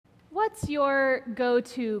What's your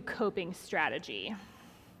go-to coping strategy?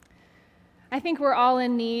 I think we're all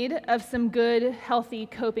in need of some good, healthy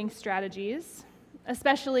coping strategies,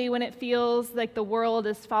 especially when it feels like the world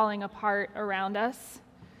is falling apart around us.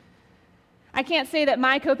 I can't say that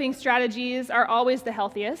my coping strategies are always the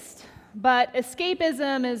healthiest, but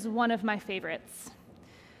escapism is one of my favorites.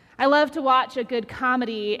 I love to watch a good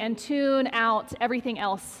comedy and tune out everything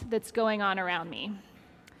else that's going on around me.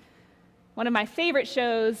 One of my favorite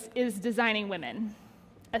shows is Designing Women,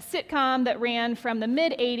 a sitcom that ran from the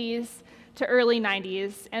mid-'80s to early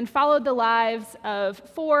 90s and followed the lives of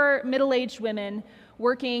 4 middle-aged women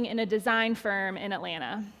working in a design firm in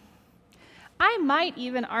Atlanta. I might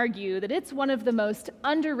even argue that it's one of the most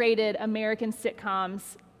underrated American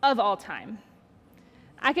sitcoms of all time.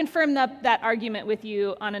 I can firm up that argument with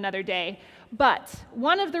you on another day, but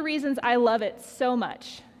one of the reasons I love it so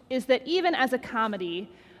much is that even as a comedy,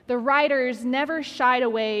 the writers never shied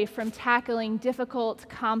away from tackling difficult,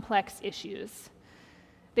 complex issues.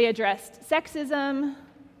 They addressed sexism,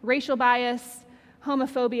 racial bias,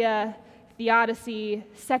 homophobia, theodicy,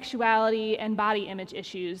 sexuality, and body image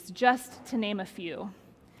issues, just to name a few.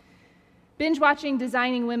 Binge-watching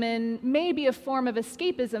Designing Women may be a form of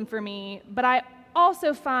escapism for me, but I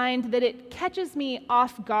also find that it catches me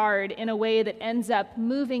off guard in a way that ends up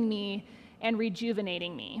moving me and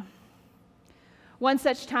rejuvenating me. One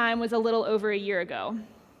such time was a little over a year ago.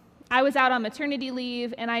 I was out on maternity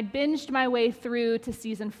leave, and I binged my way through to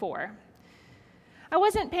season 4. I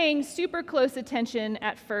wasn't paying super close attention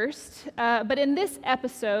at first, but in this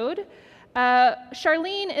episode,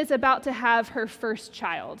 Charlene is about to have her first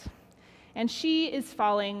child, and she is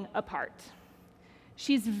falling apart.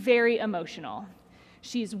 She's very emotional.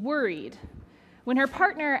 She's worried. When her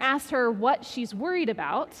partner asks her what she's worried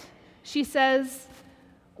about, she says,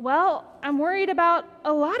 "Well, I'm worried about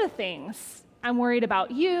a lot of things. I'm worried about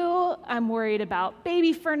you, I'm worried about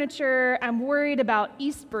baby furniture, I'm worried about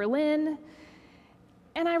East Berlin."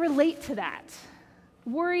 And I relate to that.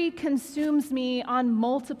 Worry consumes me on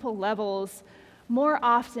multiple levels more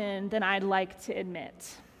often than I'd like to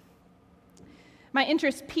admit. My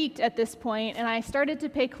interest peaked at this point, and I started to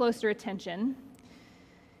pay closer attention.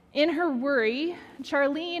 In her worry,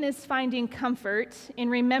 Charlene is finding comfort in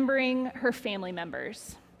remembering her family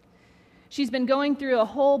members. She's been going through a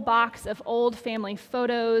whole box of old family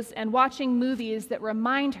photos and watching movies that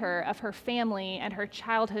remind her of her family and her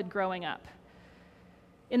childhood growing up.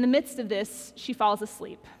 In the midst of this, she falls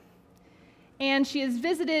asleep. And she is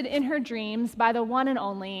visited in her dreams by the one and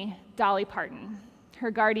only Dolly Parton, her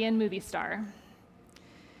guardian movie star.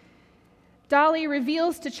 Dolly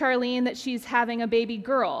reveals to Charlene that she's having a baby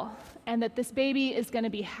girl and that this baby is going to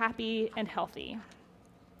be happy and healthy.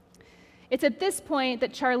 It's at this point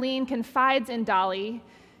that Charlene confides in Dolly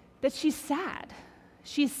that she's sad.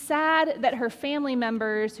 She's sad that her family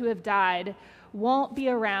members who have died won't be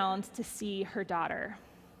around to see her daughter.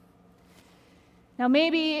 Now,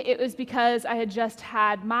 maybe it was because I had just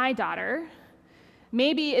had my daughter.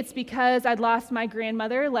 Maybe it's because I'd lost my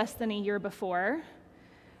grandmother less than a year before.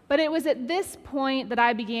 But it was at this point that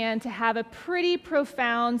I began to have a pretty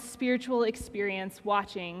profound spiritual experience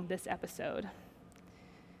watching this episode.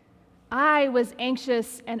 I was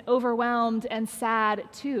anxious and overwhelmed and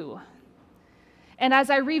sad too. And as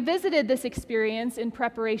I revisited this experience in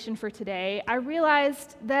preparation for today, I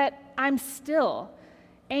realized that I'm still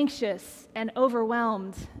anxious and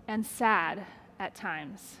overwhelmed and sad at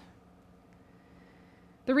times.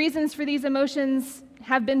 The reasons for these emotions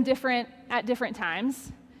have been different at different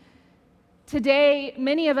times. Today,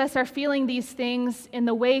 many of us are feeling these things in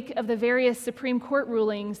the wake of the various Supreme Court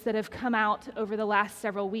rulings that have come out over the last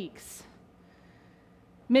several weeks.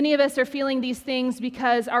 Many of us are feeling these things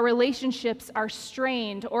because our relationships are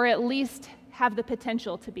strained, or at least have the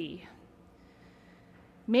potential to be.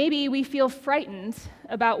 Maybe we feel frightened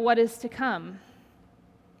about what is to come.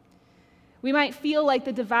 We might feel like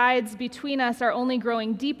the divides between us are only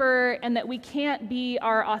growing deeper and that we can't be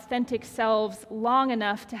our authentic selves long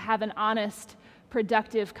enough to have an honest,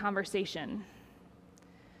 productive conversation.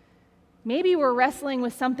 Maybe we're wrestling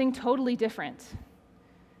with something totally different.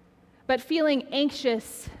 But feeling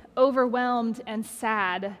anxious, overwhelmed, and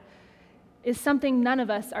sad is something none of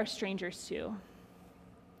us are strangers to.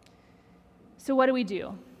 So what do we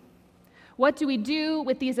do? What do we do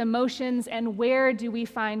with these emotions, and where do we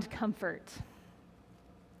find comfort?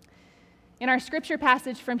 In our scripture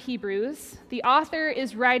passage from Hebrews, the author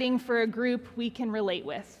is writing for a group we can relate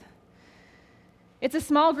with. It's a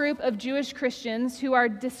small group of Jewish Christians who are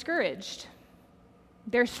discouraged.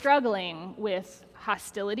 They're struggling with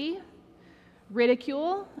hostility,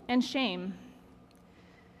 ridicule, and shame.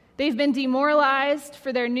 They've been demoralized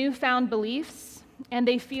for their newfound beliefs, and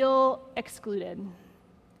they feel excluded.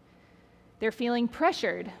 They're feeling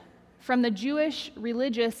pressured from the Jewish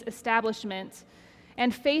religious establishment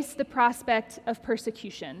and face the prospect of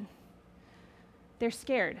persecution. They're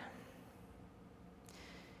scared.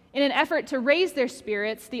 In an effort to raise their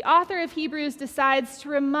spirits, the author of Hebrews decides to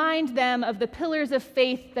remind them of the pillars of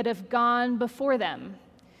faith that have gone before them.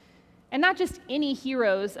 And not just any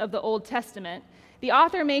heroes of the Old Testament. The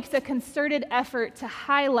author makes a concerted effort to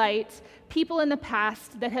highlight people in the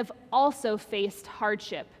past that have also faced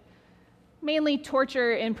hardship, mainly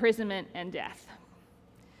torture, imprisonment, and death.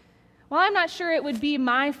 While I'm not sure it would be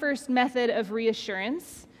my first method of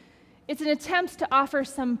reassurance, it's an attempt to offer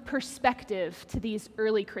some perspective to these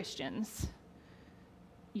early Christians.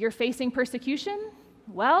 You're facing persecution?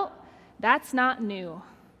 Well, that's not new.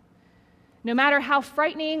 No matter how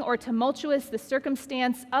frightening or tumultuous the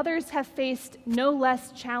circumstance, others have faced no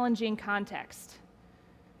less challenging context.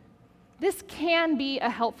 This can be a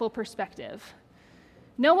helpful perspective.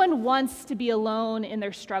 No one wants to be alone in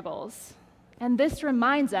their struggles, and this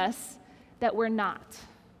reminds us that we're not.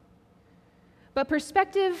 But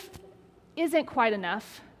perspective isn't quite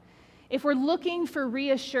enough. If we're looking for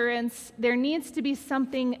reassurance, there needs to be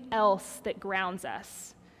something else that grounds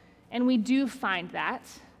us, and we do find that.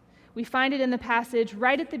 We find it in the passage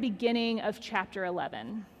right at the beginning of chapter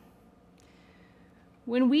 11.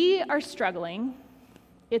 When we are struggling,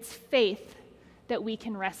 it's faith that we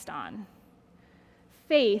can rest on.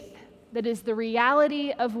 Faith that is the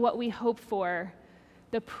reality of what we hope for,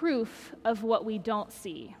 the proof of what we don't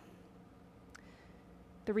see.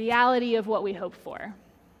 The reality of what we hope for.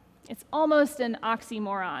 It's almost an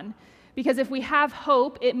oxymoron, because if we have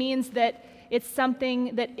hope, it means that it's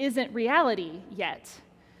something that isn't reality yet.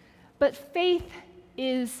 But faith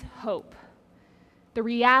is hope, the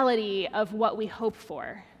reality of what we hope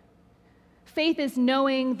for. Faith is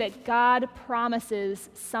knowing that God promises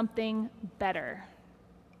something better.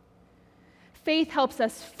 Faith helps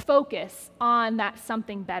us focus on that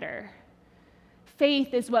something better.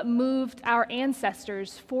 Faith is what moved our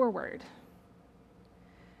ancestors forward.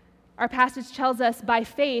 Our passage tells us by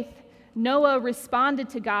faith, Noah responded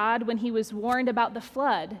to God when he was warned about the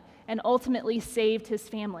flood and ultimately saved his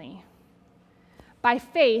family. By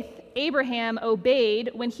faith, Abraham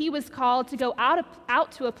obeyed when he was called to go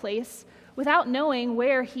out to a place without knowing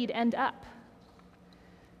where he'd end up.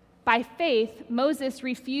 By faith, Moses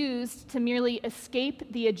refused to merely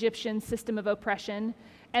escape the Egyptian system of oppression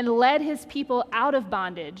and led his people out of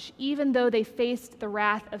bondage, even though they faced the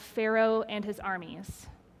wrath of Pharaoh and his armies.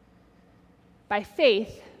 By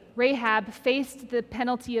faith, Rahab faced the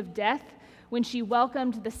penalty of death when she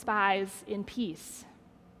welcomed the spies in peace.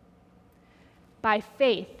 By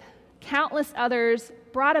faith, countless others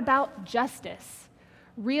brought about justice,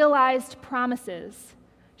 realized promises,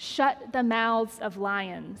 shut the mouths of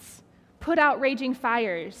lions, put out raging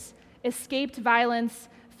fires, escaped violence,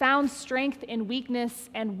 found strength in weakness,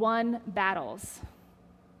 and won battles.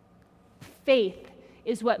 Faith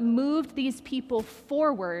is what moved these people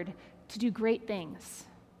forward to do great things.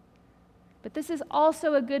 But this is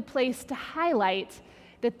also a good place to highlight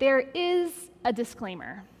that there is a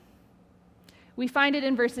disclaimer. We find it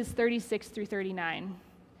in verses 36 through 39.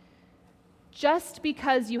 Just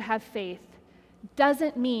because you have faith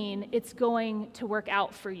doesn't mean it's going to work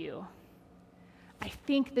out for you. I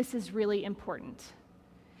think this is really important.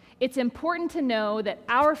 It's important to know that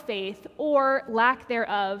our faith, or lack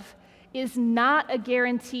thereof, is not a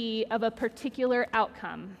guarantee of a particular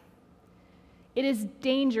outcome. It is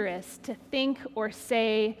dangerous to think or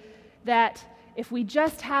say that if we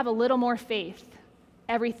just have a little more faith,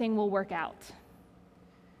 everything will work out.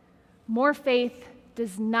 More faith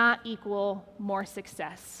does not equal more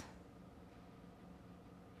success.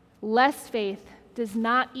 Less faith does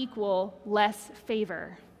not equal less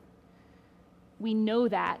favor. We know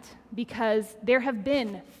that because there have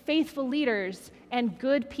been faithful leaders and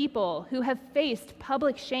good people who have faced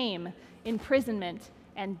public shame, imprisonment,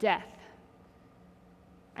 and death.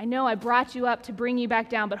 I know I brought you up to bring you back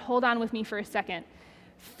down, but hold on with me for a second.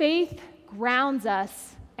 Faith grounds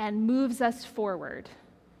us and moves us forward.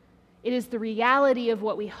 It is the reality of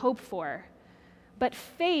what we hope for. But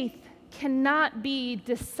faith cannot be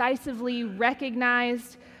decisively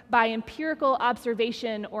recognized by empirical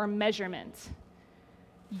observation or measurement.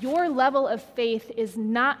 Your level of faith is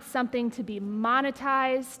not something to be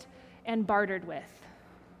monetized and bartered with.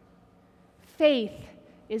 Faith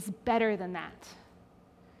is better than that.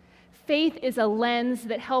 Faith is a lens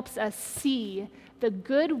that helps us see the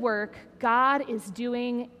good work God is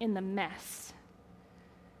doing in the mess.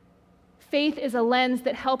 Faith is a lens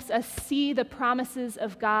that helps us see the promises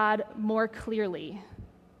of God more clearly.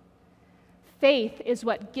 Faith is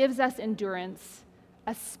what gives us endurance,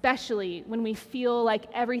 especially when we feel like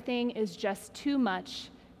everything is just too much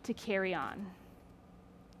to carry on.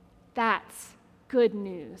 That's good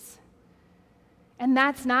news. And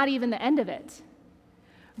that's not even the end of it.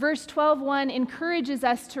 Verse 12:1 encourages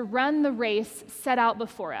us to run the race set out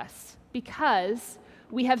before us because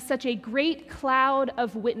we have such a great cloud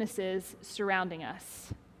of witnesses surrounding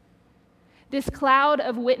us. This cloud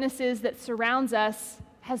of witnesses that surrounds us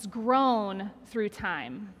has grown through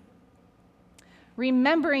time.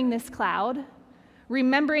 Remembering this cloud,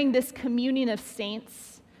 remembering this communion of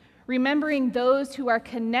saints, remembering those who are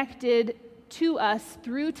connected to us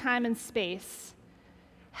through time and space,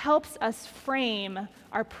 helps us frame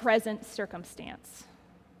our present circumstance.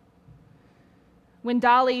 When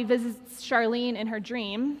Dolly visits Charlene in her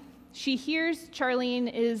dream, she hears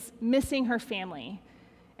Charlene is missing her family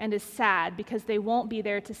and is sad because they won't be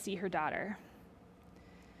there to see her daughter.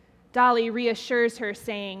 Dolly reassures her,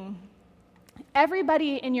 saying,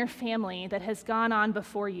 "Everybody in your family that has gone on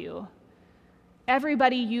before you,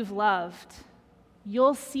 everybody you've loved,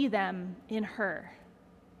 you'll see them in her.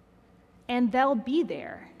 And they'll be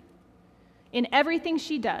there in everything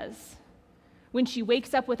she does. When she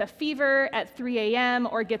wakes up with a fever at 3 a.m.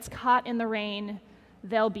 or gets caught in the rain,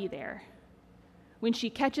 they'll be there. When she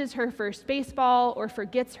catches her first baseball or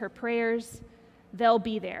forgets her prayers, they'll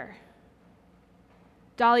be there."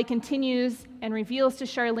 Dolly continues and reveals to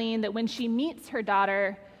Charlene that when she meets her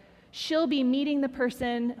daughter, she'll be meeting the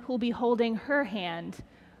person who'll be holding her hand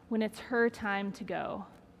when it's her time to go.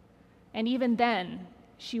 And even then,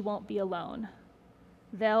 she won't be alone.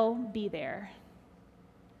 They'll be there.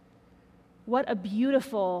 What a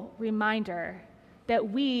beautiful reminder that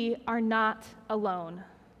we are not alone.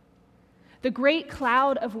 The great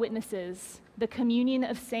cloud of witnesses, the communion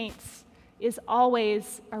of saints, is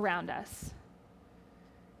always around us.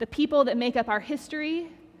 The people that make up our history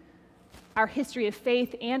of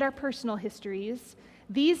faith, and our personal histories,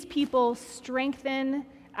 these people strengthen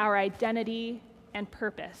our identity and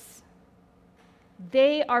purpose.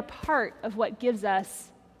 They are part of what gives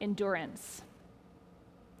us endurance.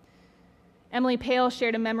 Emily Pale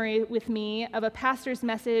shared a memory with me of a pastor's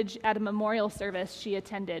message at a memorial service she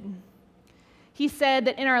attended. He said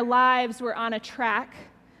that in our lives, we're on a track,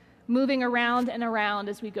 moving around and around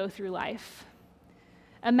as we go through life.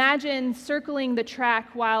 Imagine circling the track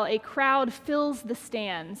while a crowd fills the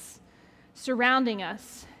stands, surrounding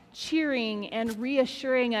us, cheering and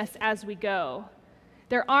reassuring us as we go.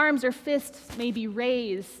 Their arms or fists may be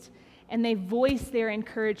raised, and they voice their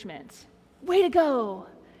encouragement. "Way to go!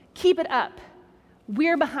 Keep it up.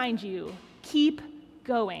 We're behind you. Keep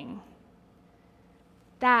going."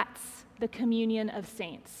 That's the communion of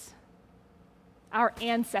saints. Our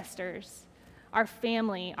ancestors, our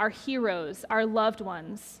family, our heroes, our loved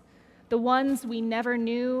ones, the ones we never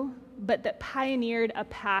knew, but that pioneered a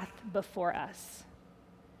path before us.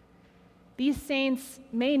 These saints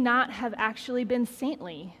may not have actually been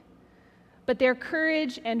saintly, but their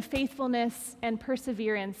courage and faithfulness and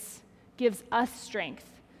perseverance gives us strength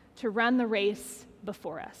to run the race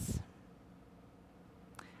before us.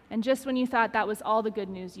 And just when you thought that was all the good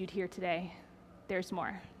news you'd hear today, there's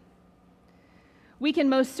more. We can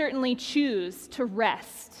most certainly choose to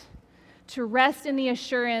rest in the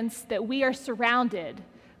assurance that we are surrounded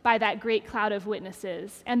by that great cloud of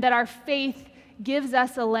witnesses, and that our faith gives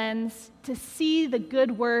us a lens to see the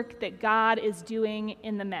good work that God is doing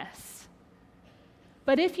in the mess.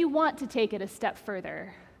 But if you want to take it a step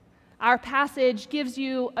further, our passage gives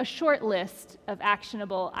you a short list of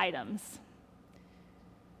actionable items.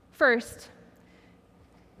 First,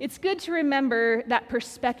 it's good to remember that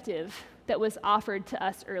perspective that was offered to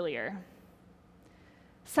us earlier.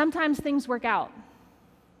 Sometimes things work out,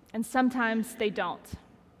 and sometimes they don't.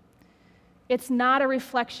 It's not a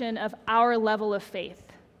reflection of our level of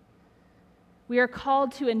faith. We are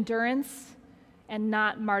called to endurance and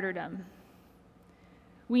not martyrdom.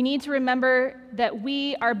 We need to remember that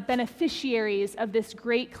we are beneficiaries of this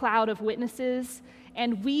great cloud of witnesses,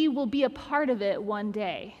 and we will be a part of it one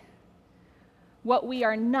day. What we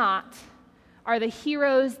are not are the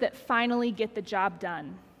heroes that finally get the job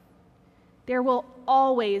done. There will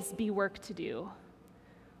always be work to do.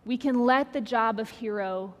 We can let the job of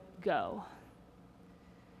hero go.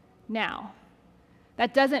 Now,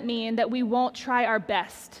 that doesn't mean that we won't try our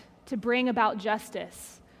best to bring about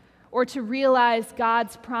justice or to realize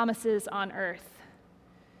God's promises on earth.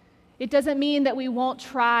 It doesn't mean that we won't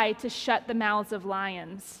try to shut the mouths of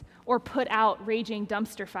lions or put out raging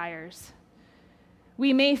dumpster fires.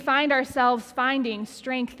 We may find ourselves finding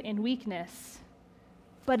strength in weakness,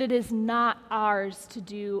 but it is not ours to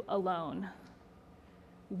do alone.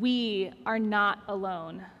 We are not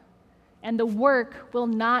alone, and the work will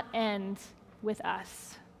not end with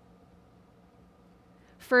us.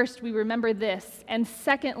 First, we remember this, and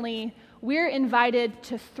secondly, we're invited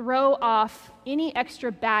to throw off any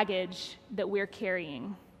extra baggage that we're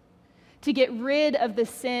carrying, to get rid of the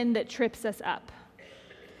sin that trips us up.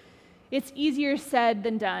 It's easier said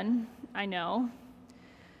than done, I know.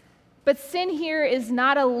 But sin here is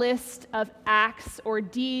not a list of acts or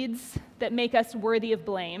deeds that make us worthy of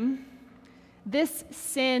blame. This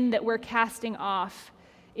sin that we're casting off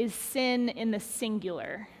is sin in the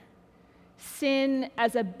singular. Sin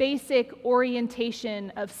as a basic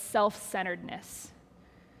orientation of self-centeredness.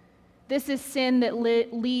 This is sin that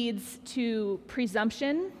leads to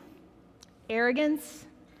presumption, arrogance,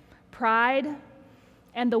 pride,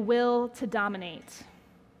 and the will to dominate.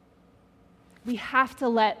 We have to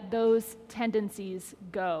let those tendencies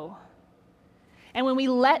go. And when we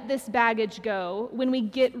let this baggage go, when we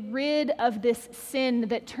get rid of this sin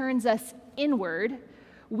that turns us inward,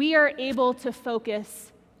 we are able to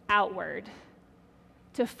focus outward,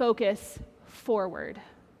 to focus forward.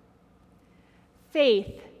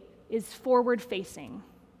 Faith is forward-facing.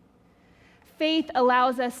 Faith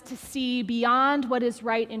allows us to see beyond what is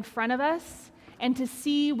right in front of us and to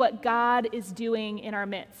see what God is doing in our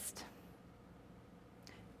midst.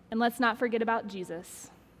 And let's not forget about Jesus.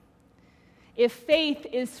 If faith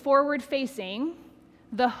is forward-facing,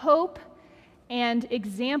 the hope and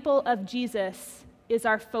example of Jesus is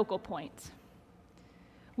our focal point.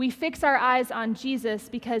 We fix our eyes on Jesus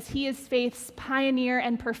because he is faith's pioneer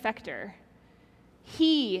and perfecter.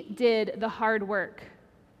 He did the hard work.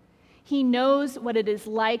 He knows what it is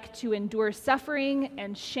like to endure suffering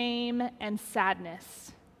and shame and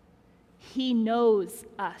sadness. He knows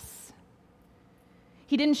us.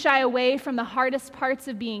 He didn't shy away from the hardest parts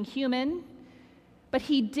of being human, but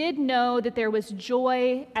he did know that there was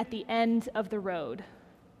joy at the end of the road.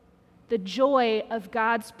 The joy of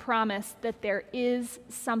God's promise that there is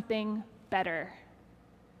something better.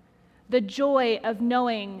 The joy of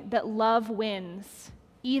knowing that love wins,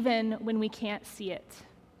 even when we can't see it.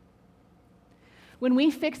 When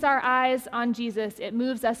we fix our eyes on Jesus, it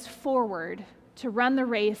moves us forward to run the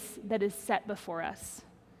race that is set before us.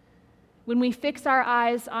 When we fix our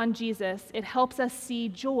eyes on Jesus, it helps us see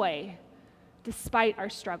joy despite our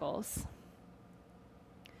struggles.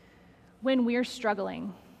 When we're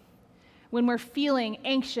struggling, when we're feeling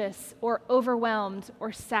anxious or overwhelmed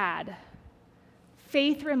or sad,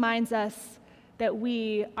 faith reminds us that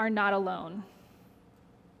we are not alone.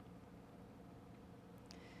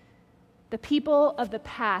 The people of the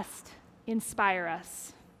past inspire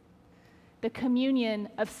us. The communion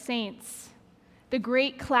of saints, the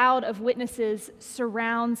great cloud of witnesses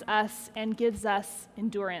surrounds us and gives us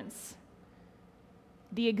endurance.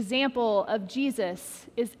 The example of Jesus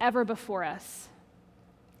is ever before us.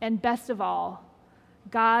 And best of all,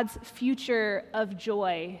 God's future of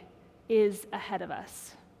joy is ahead of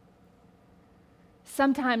us.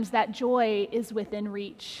 Sometimes that joy is within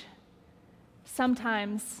reach.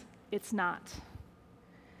 Sometimes it's not.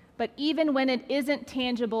 But even when it isn't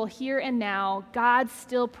tangible here and now, God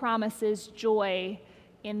still promises joy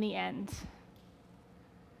in the end.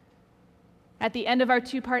 At the end of our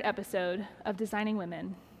two-part episode of Designing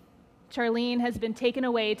Women, Charlene has been taken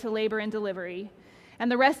away to labor and delivery, and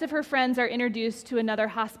the rest of her friends are introduced to another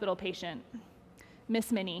hospital patient,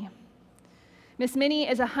 Miss Minnie. Miss Minnie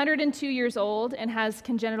is 102 years old and has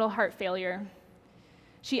congenital heart failure.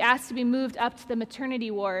 She asked to be moved up to the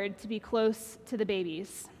maternity ward to be close to the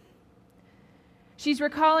babies. She's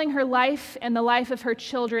recalling her life and the life of her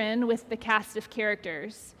children with the cast of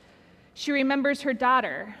characters. She remembers her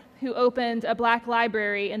daughter, who opened a black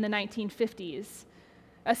library in the 1950s,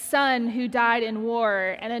 a son who died in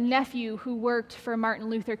war, and a nephew who worked for Martin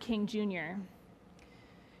Luther King Jr.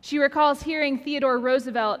 She recalls hearing Theodore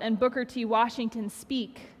Roosevelt and Booker T. Washington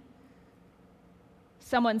speak.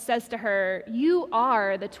 Someone says to her, "You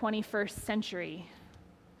are the 21st century."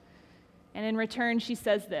 And in return, she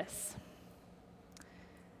says this,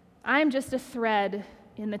 "I'm just a thread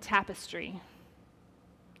in the tapestry,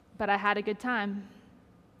 but I had a good time.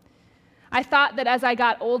 I thought that as I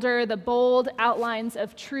got older, the bold outlines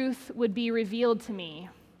of truth would be revealed to me,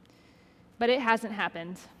 but it hasn't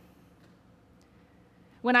happened.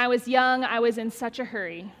 When I was young, I was in such a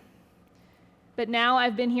hurry. But now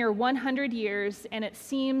I've been here 100 years, and it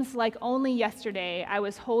seems like only yesterday I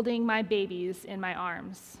was holding my babies in my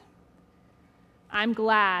arms. I'm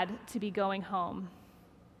glad to be going home.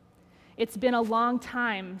 It's been a long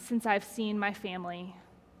time since I've seen my family.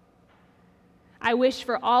 I wish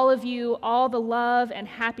for all of you all the love and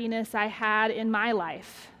happiness I had in my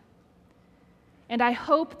life. And I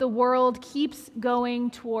hope the world keeps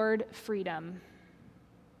going toward freedom.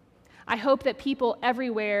 I hope that people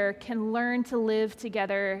everywhere can learn to live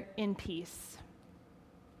together in peace.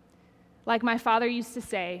 Like my father used to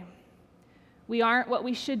say, we aren't what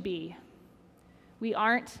we should be. We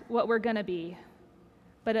aren't what we're going to be.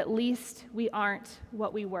 But at least we aren't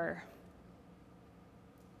what we were.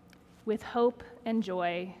 With hope and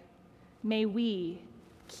joy, may we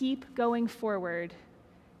keep going forward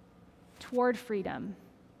toward freedom,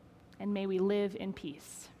 and may we live in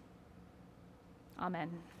peace. Amen.